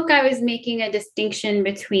in the book I was making a distinction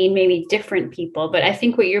between maybe different people, but I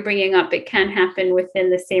think what you're bringing up, it can happen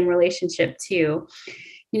within the same relationship too.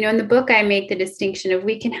 In the book, I make the distinction of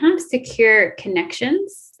we can have secure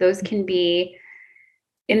connections. Those can be,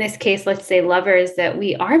 in this case, let's say lovers that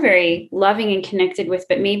we are very loving and connected with,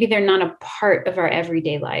 but maybe they're not a part of our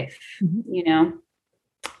everyday life,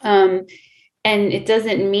 Um, and it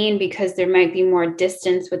doesn't mean because there might be more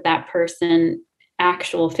distance with that person,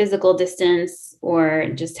 actual physical distance,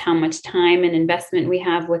 or just how much time and investment we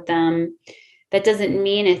have with them. That doesn't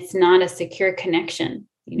mean it's not a secure connection.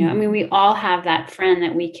 I mean, we all have that friend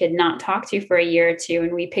that we could not talk to for a year or two,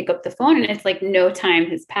 and we pick up the phone and it's like no time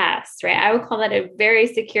has passed, right? I would call that a very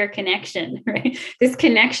secure connection, right? This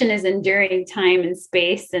connection is enduring time and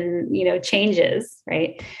space and, changes,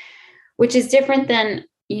 right? Which is different than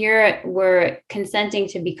we're consenting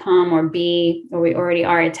to become or be, or we already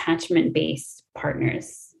are attachment-based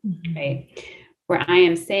partners, right? Where I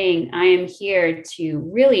am saying, I am here to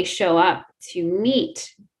really show up to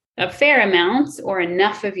meet a fair amount or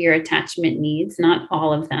enough of your attachment needs, not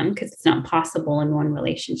all of them, because it's not possible in one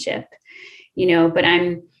relationship, but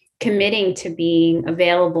I'm committing to being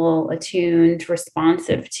available, attuned,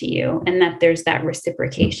 responsive to you, and that there's that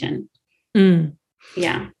reciprocation.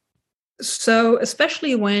 Yeah. So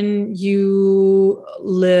especially when you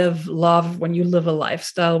live a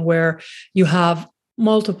lifestyle where you have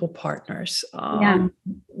multiple partners,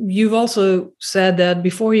 you've also said that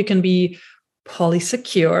before you can be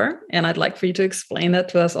polysecure, and I'd like for you to explain that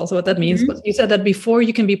to us also what that means, but you said that before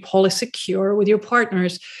you can be polysecure with your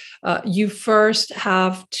partners, you first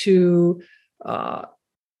have to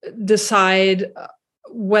decide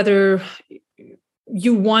whether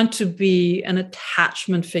you want to be an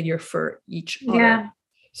attachment figure for each other. Yeah.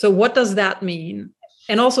 So what does that mean?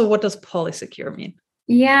 And also, what does polysecure mean?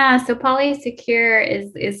 Yeah. So polysecure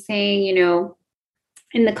is saying,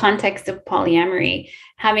 in the context of polyamory,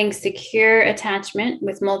 having secure attachment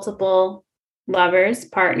with multiple lovers,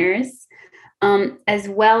 partners, as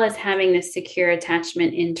well as having this secure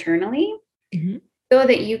attachment internally, so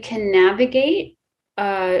that you can navigate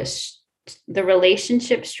the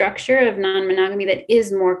relationship structure of non-monogamy that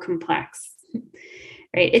is more complex,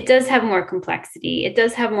 right? It does have more complexity. It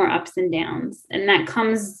does have more ups and downs, and that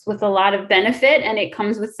comes with a lot of benefit, and it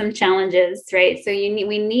comes with some challenges, right? So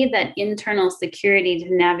we need that internal security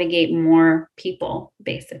to navigate more people,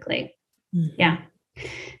 basically. Yeah.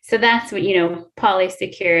 So that's what,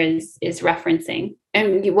 polysecure is referencing.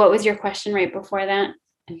 And what was your question right before that?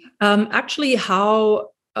 Actually, how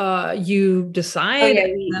you decide,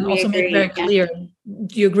 and also make very clear,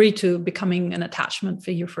 do you agree to becoming an attachment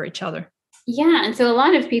figure for each other? Yeah. And so a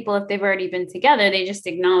lot of people, if they've already been together, they just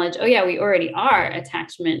acknowledge, oh yeah, we already are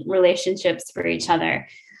attachment relationships for each other.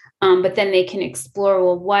 But then they can explore,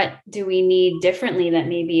 well, what do we need differently that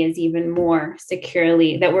maybe is even more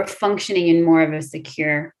securely, that we're functioning in more of a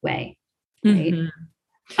secure way, right?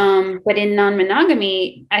 But in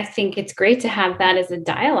non-monogamy, I think it's great to have that as a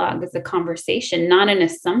dialogue, as a conversation, not an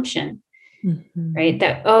assumption, right?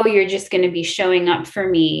 That, oh, you're just going to be showing up for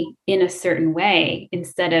me in a certain way,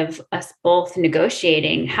 instead of us both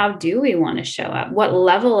negotiating, how do we want to show up? What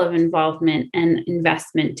level of involvement and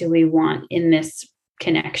investment do we want in this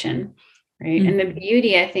connection, right? And the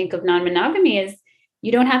beauty, I think, of non-monogamy is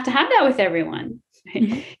you don't have to have that with everyone,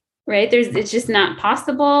 right? It's just not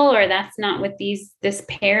possible, or that's not what this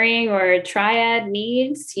pairing or triad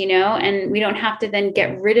needs, and we don't have to then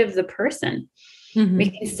get rid of the person. We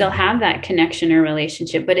can still have that connection or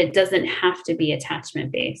relationship, but it doesn't have to be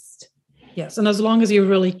attachment based. Yes. And as long as you're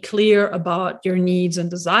really clear about your needs and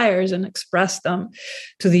desires and express them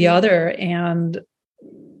to the other, and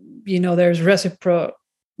there's reciprocity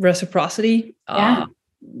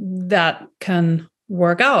that can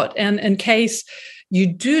work out. And in case you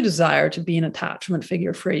do desire to be an attachment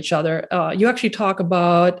figure for each other, you actually talk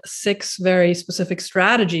about 6 very specific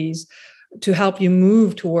strategies to help you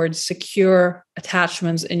move towards secure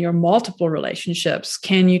attachments in your multiple relationships.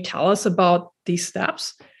 Can you tell us about these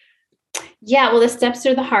steps? Yeah, well, the steps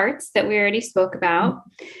are the hearts that we already spoke about.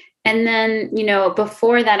 And then,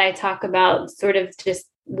 before that, I talk about sort of just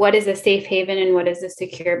what is a safe haven and what is a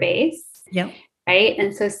secure base. Yeah. Right.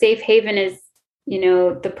 And so safe haven is,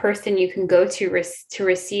 the person you can go to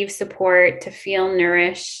receive support, to feel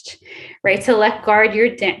nourished, right? To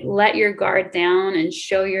let your guard down and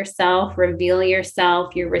show yourself, reveal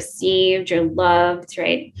yourself, you're received, you're loved,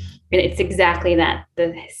 right? And it's exactly that,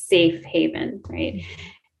 the safe haven, right?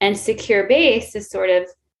 And secure base is sort of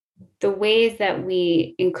the ways that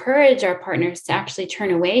we encourage our partners to actually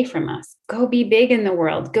turn away from us, go be big in the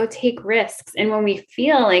world, go take risks. And when we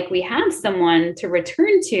feel like we have someone to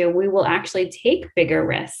return to, we will actually take bigger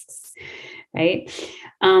risks, right?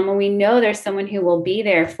 When we know there's someone who will be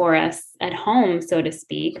there for us at home, so to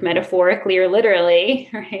speak, metaphorically or literally,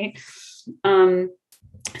 right?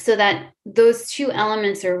 So that those two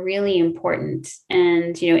elements are really important.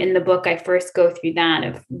 And, in the book, I first go through that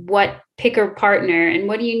of what pick a partner and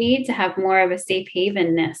what do you need to have more of a safe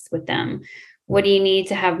havenness with them? What do you need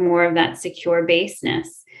to have more of that secure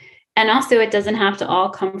baseness? And also, it doesn't have to all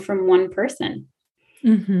come from one person,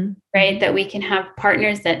 right? That we can have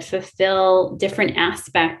partners that fulfill different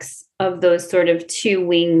aspects of those sort of two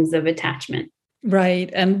wings of attachment. Right.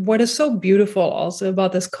 And what is so beautiful also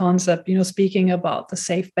about this concept, speaking about the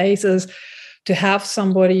safe basis, to have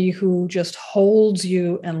somebody who just holds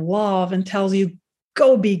you in love and tells you,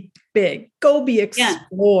 go be big, go be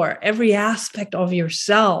explore every aspect of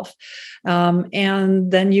yourself. And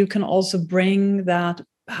then you can also bring that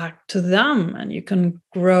back to them and you can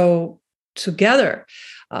grow together.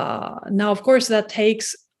 Now, of course, that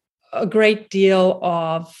takes a great deal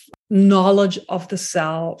of knowledge of the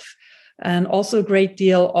self, and also a great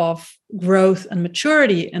deal of growth and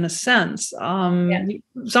maturity in a sense.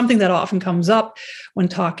 Something that often comes up when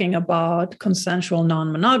talking about consensual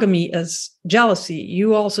non-monogamy is jealousy.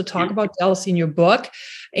 You also talk about jealousy in your book,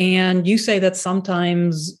 and you say that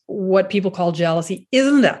sometimes what people call jealousy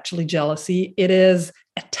isn't actually jealousy. It is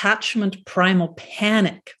attachment primal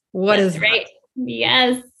panic. What is right? That?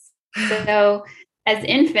 Yes. So as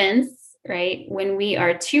infants, right, when we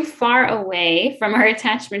are too far away from our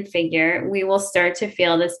attachment figure, we will start to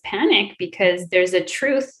feel this panic because there's a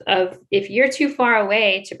truth of, if you're too far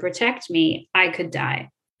away to protect me, I could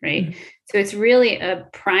die, right? So it's really a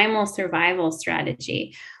primal survival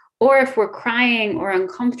strategy. Or if we're crying or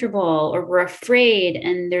uncomfortable or we're afraid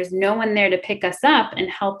and there's no one there to pick us up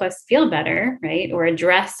and help us feel better, right, or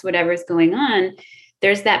address whatever's going on,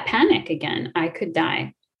 there's that panic again. I could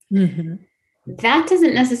die. That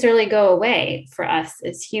doesn't necessarily go away for us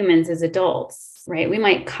as humans, as adults, right? We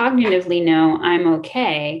might cognitively know I'm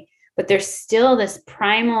okay, but there's still this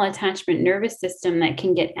primal attachment nervous system that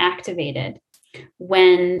can get activated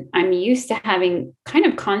when I'm used to having kind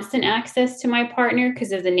of constant access to my partner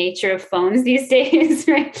because of the nature of phones these days,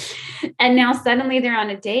 right? And now suddenly they're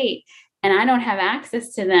on a date and I don't have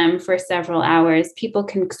access to them for several hours. People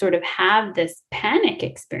can sort of have this panic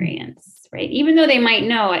experience, right? Even though they might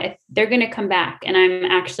know if they're going to come back and I'm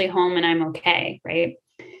actually home and I'm okay, right?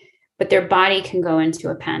 But their body can go into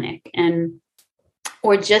a panic,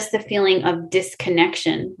 or just the feeling of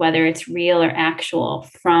disconnection, whether it's real or actual,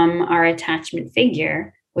 from our attachment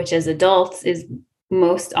figure, which as adults is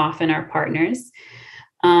most often our partners.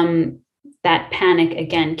 That panic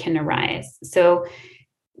again can arise. So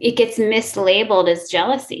it gets mislabeled as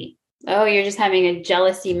jealousy. Oh, you're just having a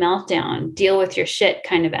jealousy meltdown, deal with your shit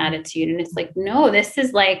kind of attitude. And it's like, no, this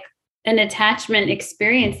is like an attachment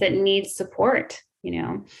experience that needs support,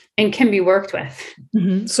 and can be worked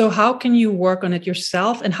with. So how can you work on it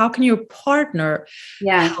yourself, and how can your partner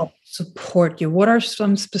help support you? What are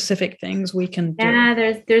some specific things we can do?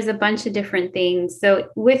 Yeah, there's a bunch of different things. So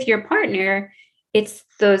with your partner, it's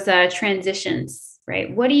those transitions,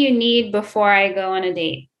 right? What do you need before I go on a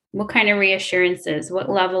date? What kind of reassurances? What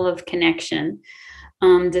level of connection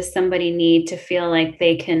does somebody need to feel like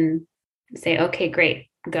they can say, okay, great,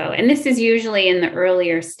 go? And this is usually in the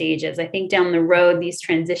earlier stages. I think down the road, these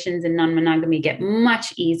transitions in non-monogamy get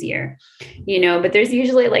much easier, but there's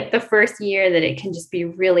usually like the first year that it can just be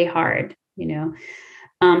really hard,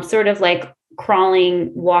 sort of like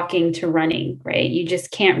crawling, walking to running, right? You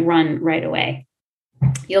just can't run right away.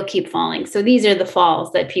 You'll keep falling. So these are the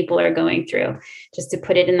falls that people are going through, just to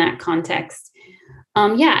put it in that context.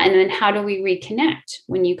 And then how do we reconnect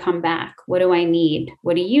when you come back? What do I need?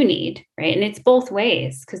 What do you need? Right. And it's both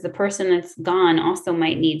ways, because the person that's gone also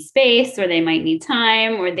might need space, or they might need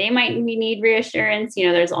time, or they might need reassurance.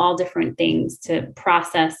 There's all different things to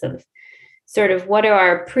process of sort of what are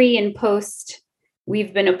our pre and post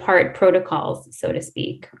we've been apart protocols, so to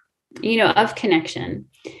speak, of connection.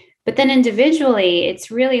 But then individually,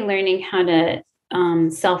 it's really learning how to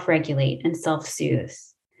self-regulate and self-soothe.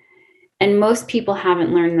 And most people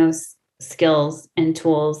haven't learned those skills and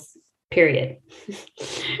tools, period.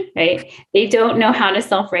 Right? They don't know how to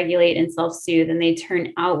self-regulate and self-soothe, and they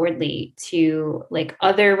turn outwardly to like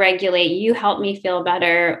other regulate, you help me feel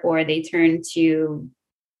better, or they turn to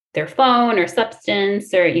their phone or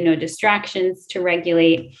substance or, distractions to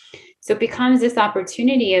regulate. So it becomes this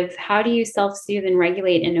opportunity of how do you self-soothe and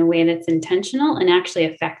regulate in a way that's intentional and actually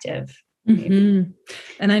effective, Mm-hmm.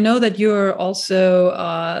 And I know that you're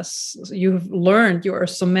also, you've learned you're a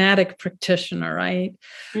somatic practitioner, right?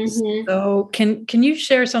 Mm-hmm. So can you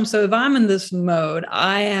share some? So if I'm in this mode,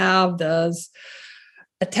 I have this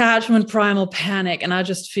attachment primal panic, and I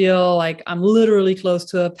just feel like I'm literally close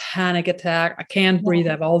to a panic attack. I can't breathe.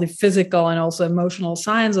 I have all the physical and also emotional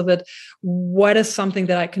signs of it. What is something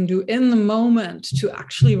that I can do in the moment to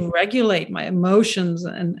actually regulate my emotions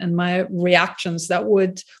and my reactions that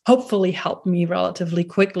would hopefully help me relatively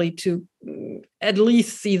quickly to at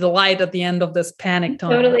least see the light at the end of this panic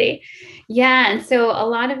time? Totally. Yeah. And so a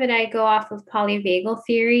lot of it, I go off of polyvagal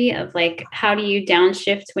theory of like, how do you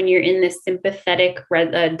downshift when you're in this sympathetic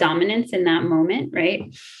dominance in that moment,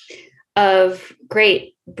 right? Of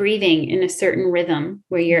great breathing in a certain rhythm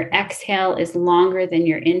where your exhale is longer than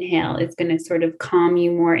your inhale is going to sort of calm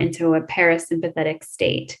you more into a parasympathetic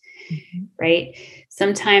state, right?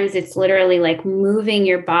 Sometimes it's literally like moving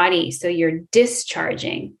your body so you're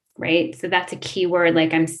discharging, right? So that's a key word.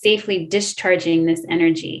 Like I'm safely discharging this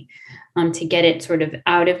energy to get it sort of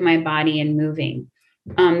out of my body and moving.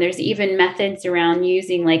 There's even methods around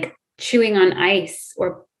using like chewing on ice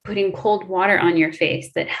or putting cold water on your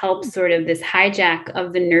face that helps sort of this hijack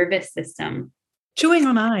of the nervous system. Chewing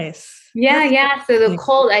on ice. Yeah. So the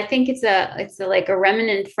cold, I think it's like a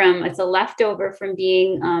remnant from, it's a leftover from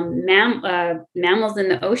being mammals in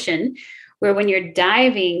the ocean, where when you're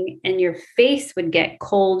diving and your face would get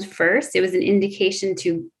cold first, it was an indication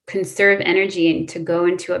to conserve energy and to go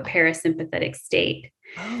into a parasympathetic state.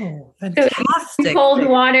 Oh, fantastic. So cold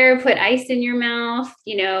water, put ice in your mouth,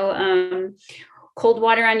 cold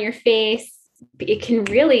water on your face. It can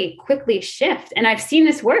really quickly shift. And I've seen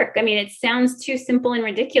this work. I mean, it sounds too simple and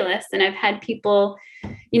ridiculous. And I've had people,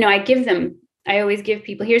 I always give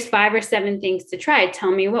people, here's 5 or 7 things to try.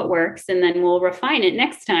 Tell me what works. And then we'll refine it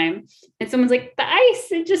next time. And someone's like, the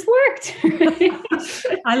ice, it just worked.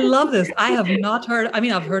 I love this. I have not heard,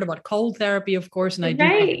 I've heard about cold therapy, of course, and I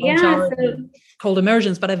do cold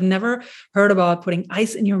immersions, but I've never heard about putting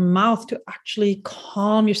ice in your mouth to actually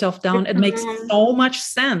calm yourself down. It makes so much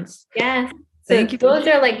sense. Yes. So those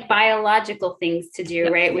are like biological things to do,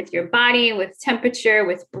 right? With your body, with temperature,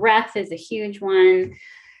 with breath is a huge one.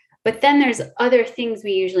 But then there's other things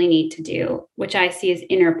we usually need to do, which I see as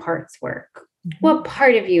inner parts work. What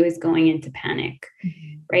part of you is going into panic,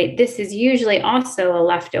 right? This is usually also a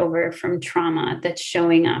leftover from trauma that's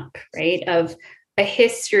showing up, right? Of a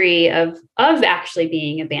history of actually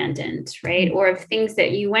being abandoned, right? Or of things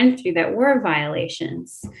that you went through that were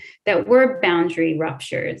violations, that were boundary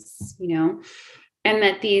ruptures, and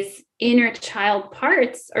that these inner child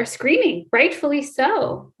parts are screaming, rightfully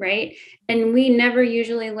so, right? And we never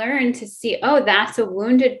usually learn to see, oh, that's a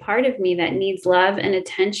wounded part of me that needs love and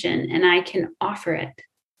attention, and I can offer it,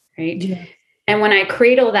 right? Yeah. And when I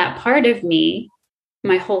cradle that part of me,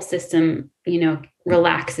 my whole system,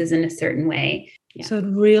 relaxes in a certain way. Yeah. So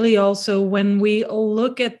really also when we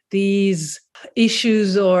look at these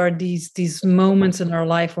issues or these moments in our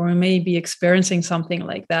life where we may be experiencing something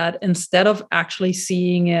like that, instead of actually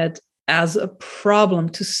seeing it as a problem,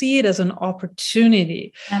 to see it as an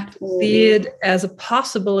opportunity, see it as a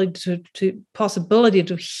possibility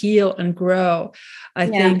to heal and grow. I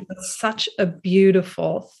think that's such a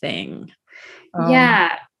beautiful thing.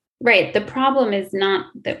 Right. The problem is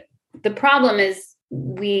not that. The problem is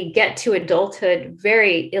we get to adulthood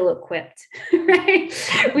very ill-equipped, right?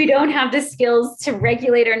 We don't have the skills to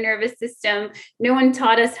regulate our nervous system. No one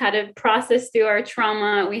taught us how to process through our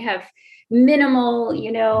trauma. We have minimal,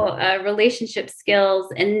 relationship skills.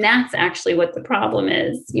 And that's actually what the problem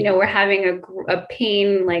is. We're having a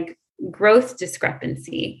pain, like growth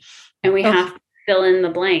discrepancy, and we have to fill in the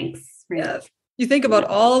blanks. Right? Yes. You think about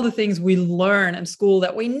all the things we learn in school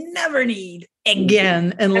that we never need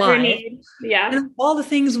again in life. And all the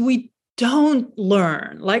things we don't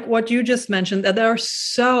learn, like what you just mentioned, that are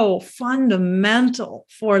so fundamental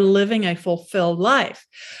for living a fulfilled life.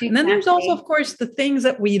 Exactly. And then there's also, of course, the things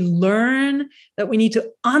that we learn that we need to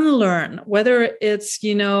unlearn, whether it's,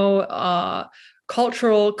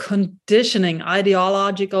 cultural conditioning,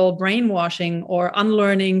 ideological brainwashing, or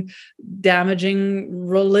unlearning damaging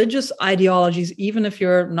religious ideologies, even if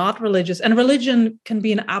you're not religious. And religion can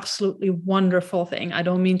be an absolutely wonderful thing. I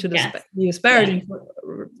don't mean to be disparaging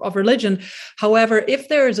of religion. However, if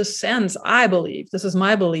there is a sense, I believe, this is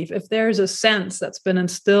my belief, if there is a sense that's been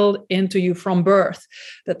instilled into you from birth,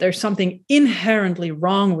 that there's something inherently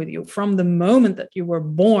wrong with you from the moment that you were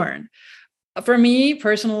born, for me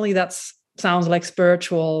personally, that's sounds like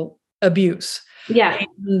spiritual abuse. Yeah.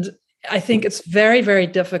 And I think it's very, very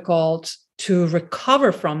difficult to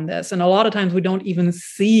recover from this. And a lot of times we don't even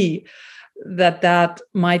see that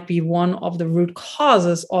might be one of the root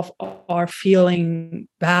causes of our feeling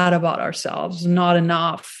bad about ourselves, not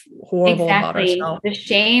enough, horrible about ourselves. The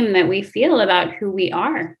shame that we feel about who we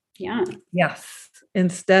are. Yeah. Yes.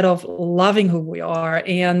 Instead of loving who we are.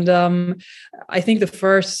 And I think the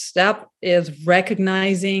first step is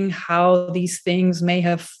recognizing how these things may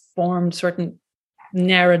have formed certain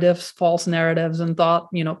narratives, false narratives and thought,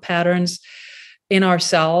 patterns in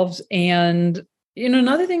ourselves. And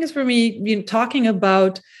another thing is for me, talking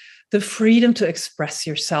about the freedom to express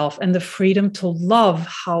yourself and the freedom to love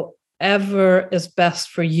however is best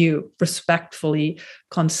for you, respectfully,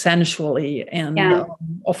 consensually, and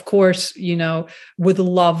of course, with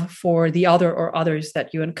love for the other or others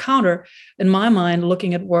that you encounter. In my mind,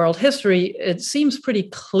 looking at world history, it seems pretty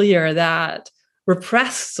clear that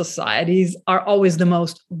repressed societies are always the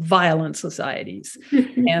most violent societies.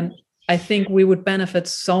 And I think we would benefit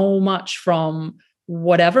so much from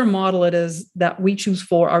whatever model it is that we choose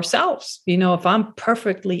for ourselves. If I'm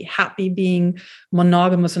perfectly happy being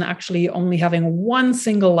monogamous and actually only having one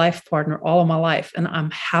single life partner all of my life, and I'm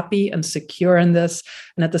happy and secure in this,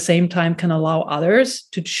 and at the same time can allow others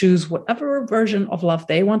to choose whatever version of love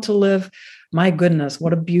they want to live, my goodness,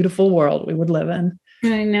 what a beautiful world we would live in.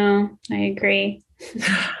 I know. I agree.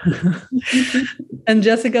 And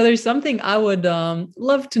Jessica, there's something I would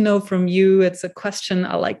love to know from you. It's a question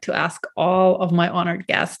I like to ask all of my honored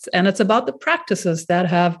guests, and it's about the practices that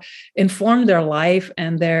have informed their life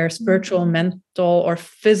and their spiritual, mental, or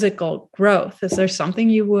physical growth. Is there something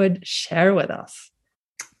you would share with us?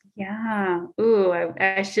 Yeah. Ooh,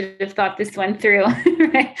 I should have thought this one through.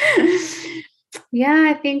 Right? Yeah,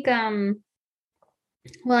 I think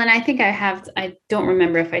well, and I think I don't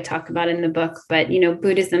remember if I talk about it in the book, but,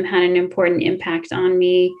 Buddhism had an important impact on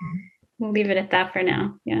me. We'll leave it at that for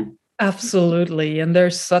now. Yeah. Absolutely. And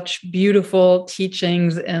there's such beautiful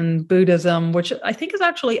teachings in Buddhism, which I think is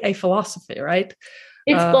actually a philosophy, right?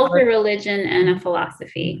 It's both a religion and a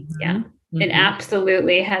philosophy. Yeah. Mm-hmm. It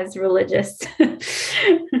absolutely has religious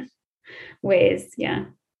ways. Yeah.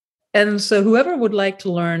 And so whoever would like to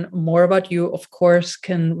learn more about you, of course,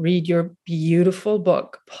 can read your beautiful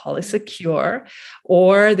book, Polysecure,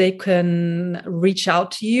 or they can reach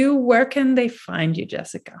out to you. Where can they find you,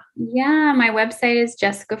 Jessica? Yeah, my website is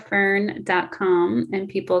jessicafern.com, and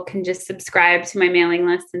people can just subscribe to my mailing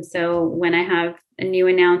list. And so when I have a new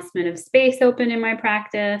announcement of space open in my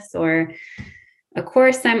practice, or a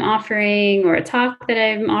course I'm offering, or a talk that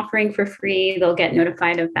I'm offering for free, they'll get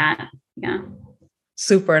notified of that. Yeah.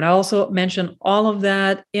 Super. And I also mentioned all of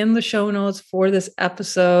that in the show notes for this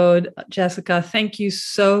episode. Jessica, thank you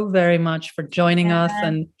so very much for joining us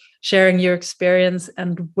and sharing your experience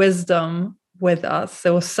and wisdom with us. It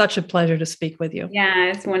was such a pleasure to speak with you. Yeah,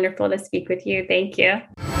 it's wonderful to speak with you. Thank you.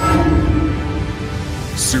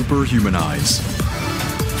 Superhumanize.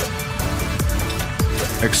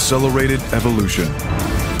 Accelerated evolution.